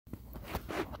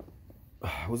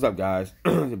What's up, guys?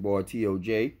 It's your boy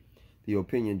TOJ, the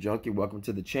Opinion Junkie. Welcome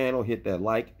to the channel. Hit that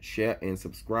like, share, and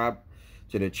subscribe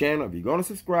to the channel. If you're going to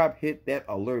subscribe, hit that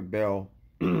alert bell.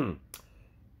 Give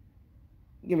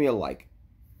me a like.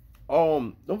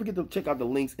 Don't forget to check out the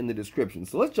links in the description.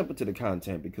 So let's jump into the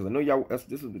content because I know y'all.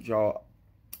 This is what y'all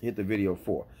hit the video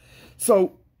for.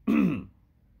 So, Lil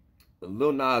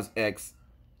Nas X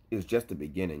is just the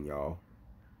beginning, y'all.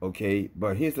 Okay,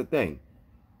 but here's the thing.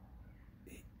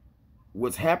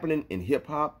 What's happening in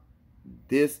hip-hop,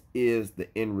 this is the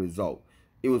end result.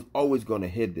 It was always going to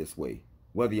head this way,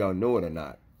 whether y'all know it or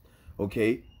not.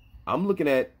 Okay, I'm looking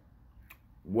at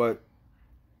what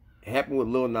happened with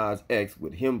Lil Nas X,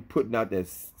 with him putting out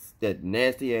that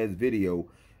nasty-ass video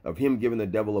of him giving the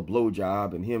devil a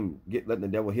blowjob and him letting the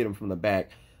devil hit him from the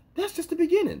back. That's just the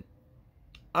beginning.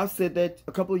 I said that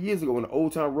a couple of years ago when the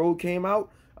Old Town Road came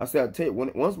out. I said, I'll tell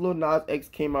you, once Lil Nas X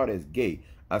came out as gay,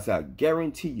 I said, I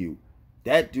guarantee you,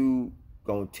 that dude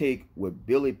gonna take what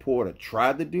Billy Porter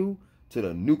tried to do to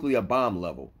the nuclear bomb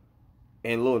level.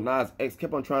 And Lil Nas X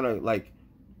kept on trying to like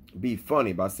be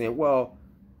funny by saying, well,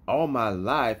 all my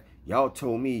life y'all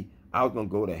told me I was gonna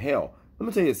go to hell. Let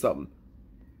me tell you something.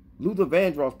 Luther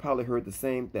Vandross probably heard the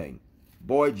same thing.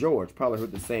 Boy George probably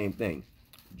heard the same thing.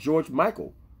 George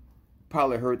Michael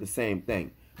probably heard the same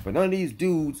thing. But none of these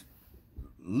dudes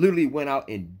literally went out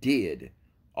and did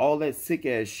all that sick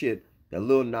ass shit that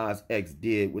Lil Nas X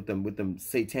did with them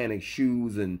satanic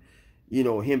shoes and, you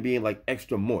know, him being like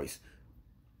extra moist.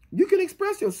 You can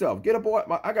express yourself. Get a boy.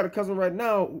 I got a cousin right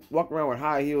now walking around with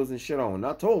high heels and shit on. And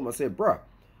I told him, I said, bruh,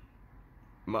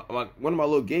 one of my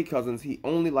little gay cousins, he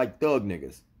only like thug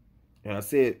niggas. And I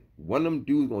said, one of them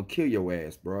dudes gonna kill your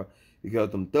ass, bruh. Because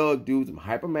them thug dudes, them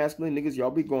hyper masculine niggas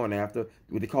y'all be going after,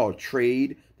 what they call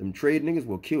trade, them trade niggas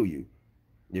will kill you.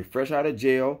 You're fresh out of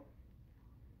jail.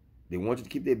 They want you to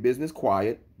keep their business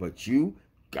quiet, but you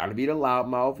gotta be the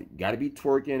loudmouth, you gotta be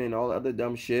twerking and all the other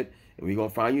dumb shit, and we gonna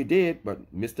find you dead.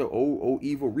 But Mr. Old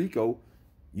Evil Rico,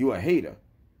 you a hater.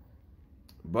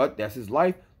 But that's his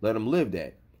life. Let him live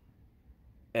that.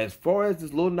 As far as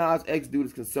this Lil Nas X dude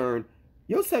is concerned,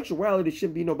 your sexuality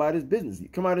shouldn't be nobody's business. You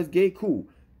come out as gay, cool.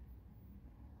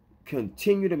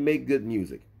 Continue to make good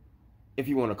music, if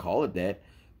you want to call it that.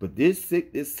 But this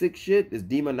sick shit, this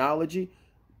demonology,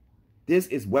 this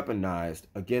is weaponized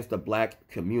against the black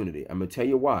community. I'm going to tell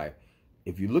you why.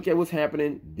 If you look at what's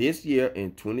happening this year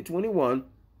in 2021,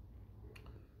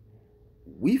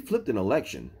 we flipped an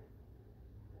election.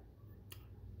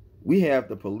 We have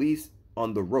the police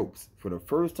on the ropes for the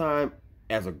first time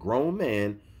as a grown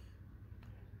man.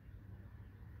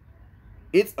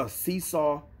 It's a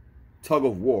seesaw tug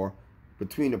of war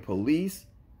between the police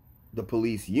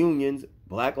unions,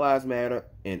 Black Lives Matter,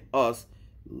 and us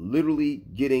literally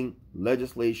getting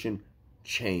legislation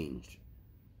changed.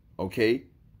 Okay?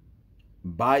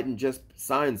 Biden just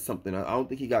signed something. I don't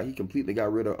think he completely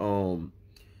got rid of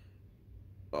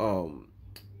oh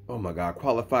my God,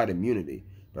 qualified immunity.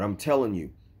 But I'm telling you,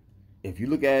 if you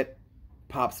look at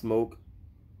Pop Smoke,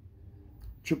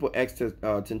 Triple X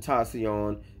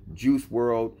Tentacion, Juice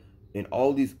WRLD, and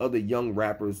all these other young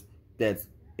rappers that's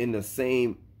in the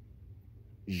same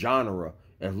genre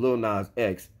as Lil Nas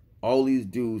X, all these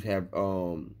dudes have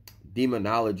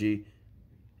demonology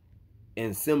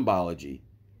and symbology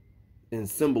and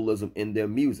symbolism in their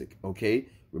music. Okay,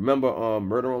 remember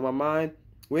Murder on My Mind?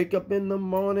 Wake up in the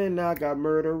morning, I got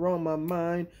murder on my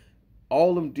mind.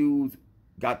 All them dudes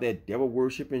got that devil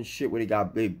worshiping shit where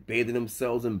they bathing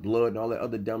themselves in blood and all that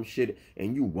other dumb shit.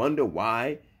 And you wonder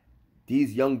why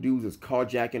these young dudes is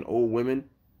carjacking old women,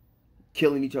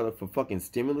 killing each other for fucking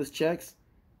stimulus checks.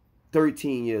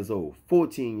 13 years old,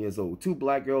 14 years old. 2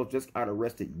 black girls just got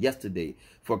arrested yesterday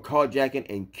for carjacking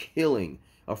and killing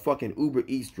a fucking Uber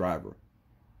Eats driver.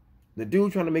 The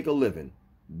dude trying to make a living,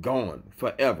 gone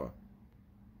forever.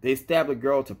 They stabbed a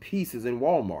girl to pieces in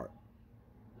Walmart.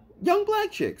 Young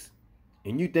black chicks.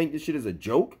 And you think this shit is a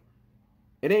joke?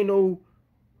 It ain't no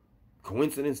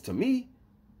coincidence to me.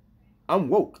 I'm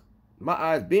woke. My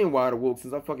eyes been wide awoke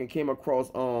since I fucking came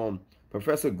across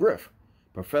Professor Griff.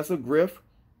 Professor Griff,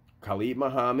 Khalid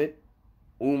Muhammad,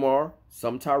 Umar,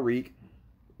 some Tariq,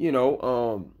 you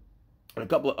know, and a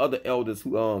couple of other elders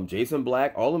who Jason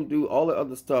Black, all them do all the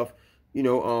other stuff, you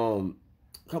know,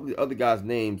 a couple of the other guys'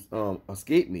 names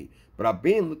escape me. But I've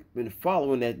been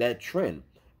following that trend.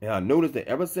 And I noticed that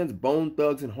ever since Bone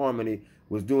Thugs and Harmony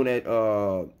was doing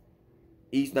that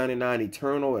East 99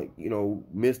 Eternal, you know,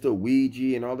 Mr.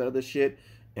 Ouija and all that other shit,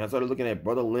 and I started looking at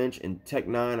Brother Lynch and Tech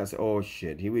Nine, I said, oh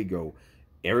shit, here we go.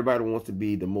 Everybody wants to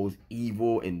be the most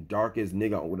evil and darkest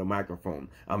nigga with a microphone.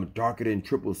 I'm darker than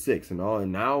 666 and all.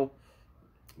 And now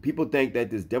people think that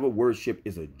this devil worship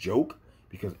is a joke,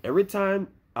 because every time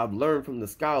I've learned from the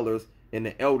scholars and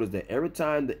the elders that every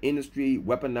time the industry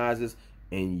weaponizes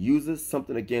and uses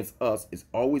something against us, it's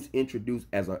always introduced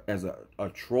as a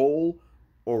troll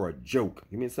or a joke.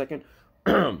 Give me a second.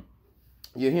 You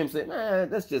hear him say, nah,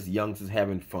 that's just youngsters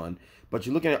having fun. But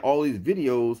you're looking at all these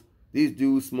videos, these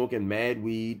dudes smoking mad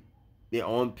weed, they're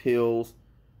on pills,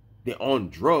 they're on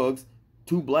drugs.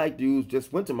 2 black dudes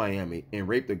just went to Miami and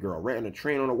raped a girl, ran a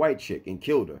train on a white chick and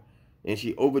killed her. And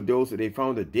she overdosed and they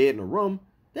found her dead in a room.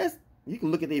 You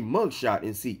can look at their mugshot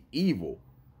and see evil.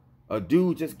 A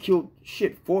dude just killed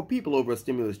 4 people over a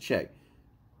stimulus check.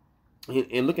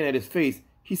 And looking at his face,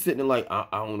 he's sitting there like, I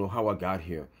don't know how I got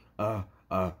here. I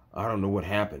don't know what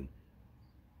happened.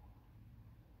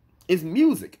 It's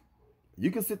music.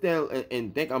 You can sit there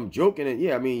and think I'm joking. And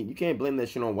yeah, I mean, you can't blame that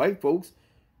shit on white folks.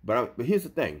 But here's the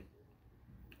thing.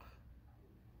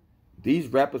 These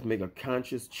rappers make a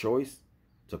conscious choice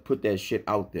to put that shit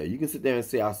out there. You can sit there and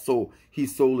say he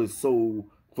sold his soul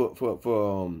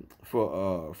for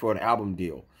an album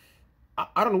deal.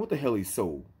 I don't know what the hell he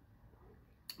sold,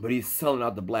 but he's selling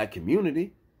out the black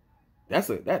community. That's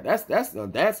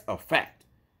a fact,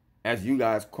 as you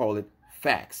guys call it,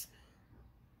 facts.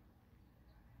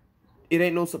 It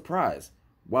ain't no surprise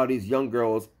why these young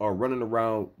girls are running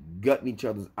around gutting each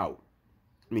other out.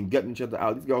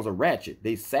 These girls are ratchet.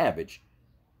 They savage,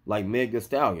 like Meg Thee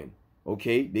Stallion.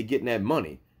 Okay, they getting that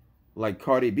money, like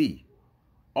Cardi B.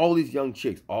 All these young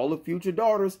chicks, all the future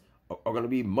daughters are gonna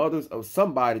be mothers of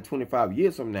somebody 25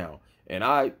 years from now. And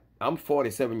I'm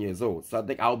 47 years old, so I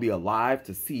think I'll be alive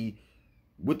to see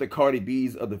what the Cardi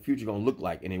B's of the future gonna look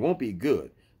like, and it won't be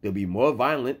good. They'll be more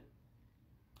violent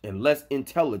and less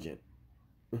intelligent,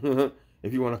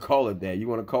 if you want to call it that. You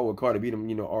want to call what Cardi B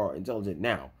them, are intelligent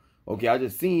now. Okay, I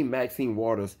just seen Maxine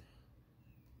Waters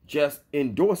just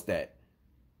endorse that.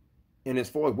 And as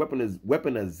far as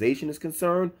weaponization is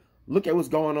concerned, look at what's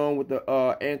going on with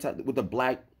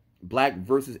the black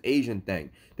versus Asian thing.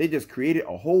 They just created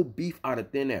a whole beef out of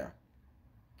thin air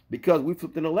because we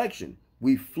flipped an election.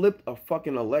 We flipped a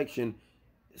fucking election,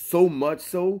 so much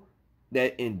so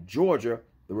that in Georgia,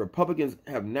 the Republicans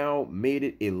have now made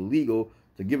it illegal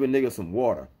to give a nigga some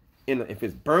water. And if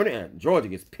it's burning, Georgia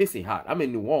gets pissy hot. I'm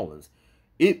in New Orleans.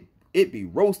 It be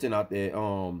roasting out there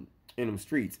in them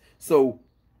streets. So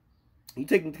you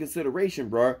take into consideration,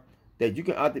 bro, that you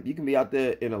can be out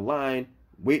there in a line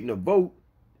waiting to vote,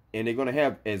 and they're gonna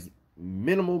have as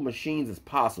minimal machines as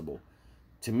possible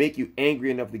to make you angry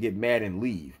enough to get mad and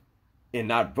leave and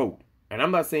not vote. And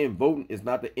I'm not saying voting is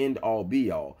not the end all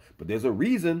be all, but there's a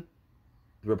reason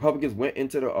the Republicans went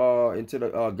into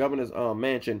the governor's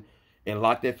mansion and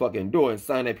locked that fucking door and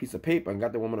signed that piece of paper and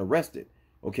got the woman arrested.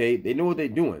 Okay, they know what they're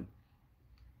doing.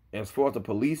 As far as the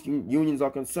police unions are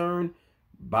concerned,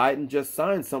 Biden just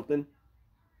signed something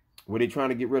where they're trying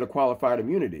to get rid of qualified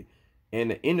immunity. And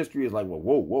the industry is like, well,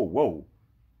 whoa.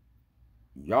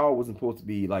 Y'all wasn't supposed to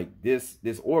be like this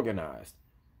organized.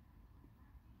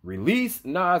 Release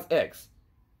Nas X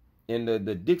in the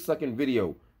dick sucking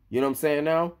video. You know what I'm saying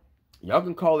now? Y'all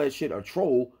can call that shit a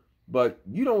troll, but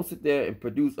you don't sit there and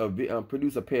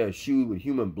produce a pair of shoes with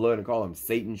human blood and call them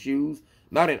Satan shoes.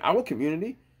 Not in our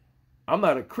community. I'm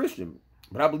not a Christian,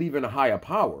 but I believe in a higher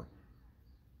power.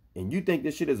 And you think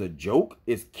this shit is a joke?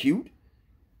 It's cute?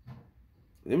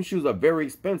 Them shoes are very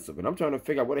expensive, and I'm trying to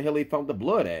figure out where the hell they found the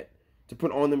blood at to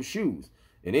put on them shoes.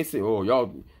 And they say, oh,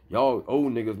 y'all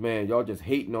old niggas, man, y'all just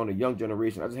hating on the young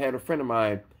generation. I just had a friend of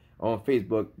mine on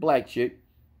Facebook, black chick,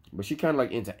 but she kind of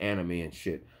like into anime and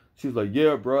shit. She was like,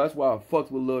 yeah, bro, that's why I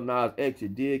fucked with Lil Nas X, you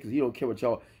did, because he don't care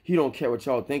what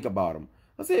y'all think about him.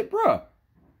 I said, bro,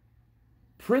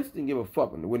 Prince didn't give a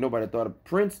fuck when nobody thought of.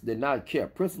 Prince did not care.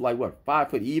 Prince was like, what,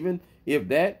 5 foot even, if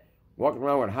that, walking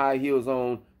around with high heels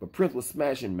on, but Prince was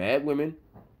smashing mad women.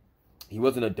 He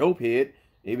wasn't a dope head.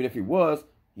 Even if he was,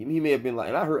 he may have been like,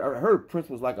 and I heard Prince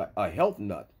was like a health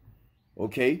nut.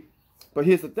 Okay? But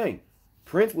here's the thing.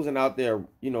 Prince wasn't out there,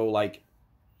 doing all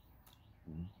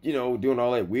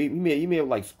that weird. He may have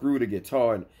like screwed a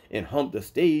guitar and humped the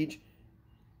stage,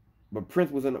 but Prince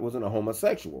wasn't a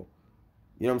homosexual.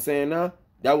 You know what I'm saying now?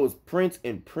 That was Prince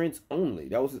and Prince only.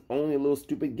 That was his only little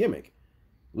stupid gimmick.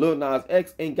 Lil Nas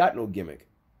X ain't got no gimmick.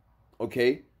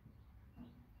 Okay?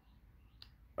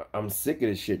 I'm sick of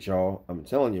this shit, y'all. I'm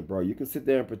telling you, bro. You can sit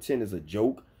there and pretend it's a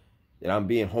joke that I'm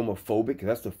being homophobic, because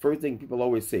that's the first thing people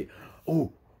always say.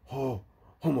 Oh,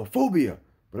 homophobia.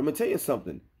 But I'm going to tell you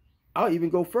something. I'll even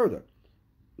go further.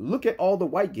 Look at all the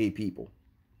white gay people.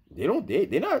 They don't do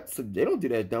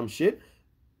that dumb shit.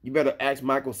 You better ask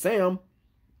Michael Sam.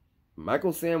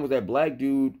 Michael Sam was that black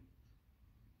dude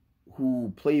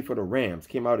who played for the Rams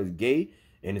came out as gay,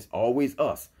 and it's always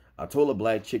us. I told a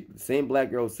black chick, the same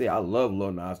black girl said, I love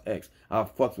Lil Nas X. I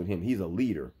fucks with him. He's a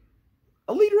leader.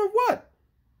 A leader of what?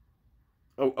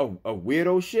 A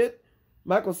weirdo shit?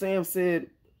 Michael Sam said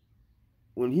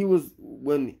when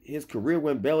his career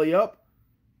went belly up,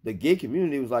 the gay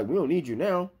community was like, we don't need you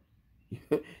now.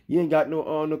 You ain't got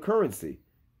no currency.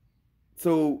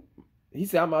 So he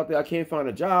said, I'm out there, I can't find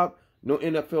a job. No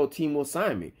NFL team will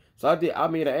sign me. So I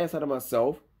made an ass out of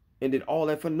myself and did all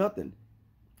that for nothing.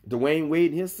 Dwayne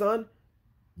Wade and his son,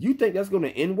 you think that's going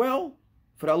to end well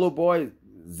for that little boy,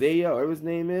 Zaya, or whatever his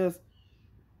name is?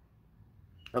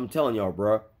 I'm telling y'all,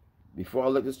 bro, before I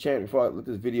let this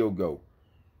video go,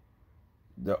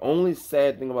 the only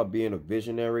sad thing about being a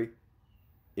visionary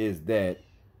is that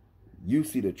you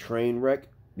see the train wreck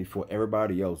before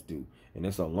everybody else do. And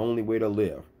it's a lonely way to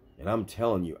live. And I'm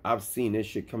telling you, I've seen this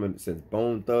shit coming since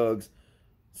Bone Thugs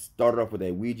started off with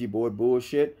that Ouija board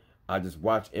bullshit. I just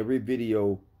watch every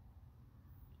video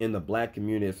in the black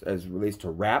community as it relates to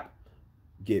rap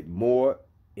get more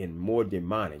and more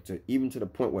demonic, even to the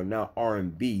point where now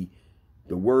R&B,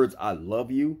 the words I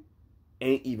love you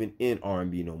ain't even in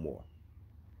R&B no more.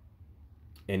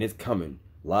 And it's coming.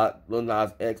 Lil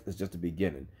Nas X is just the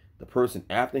beginning. The person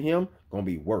after him gonna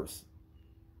be worse.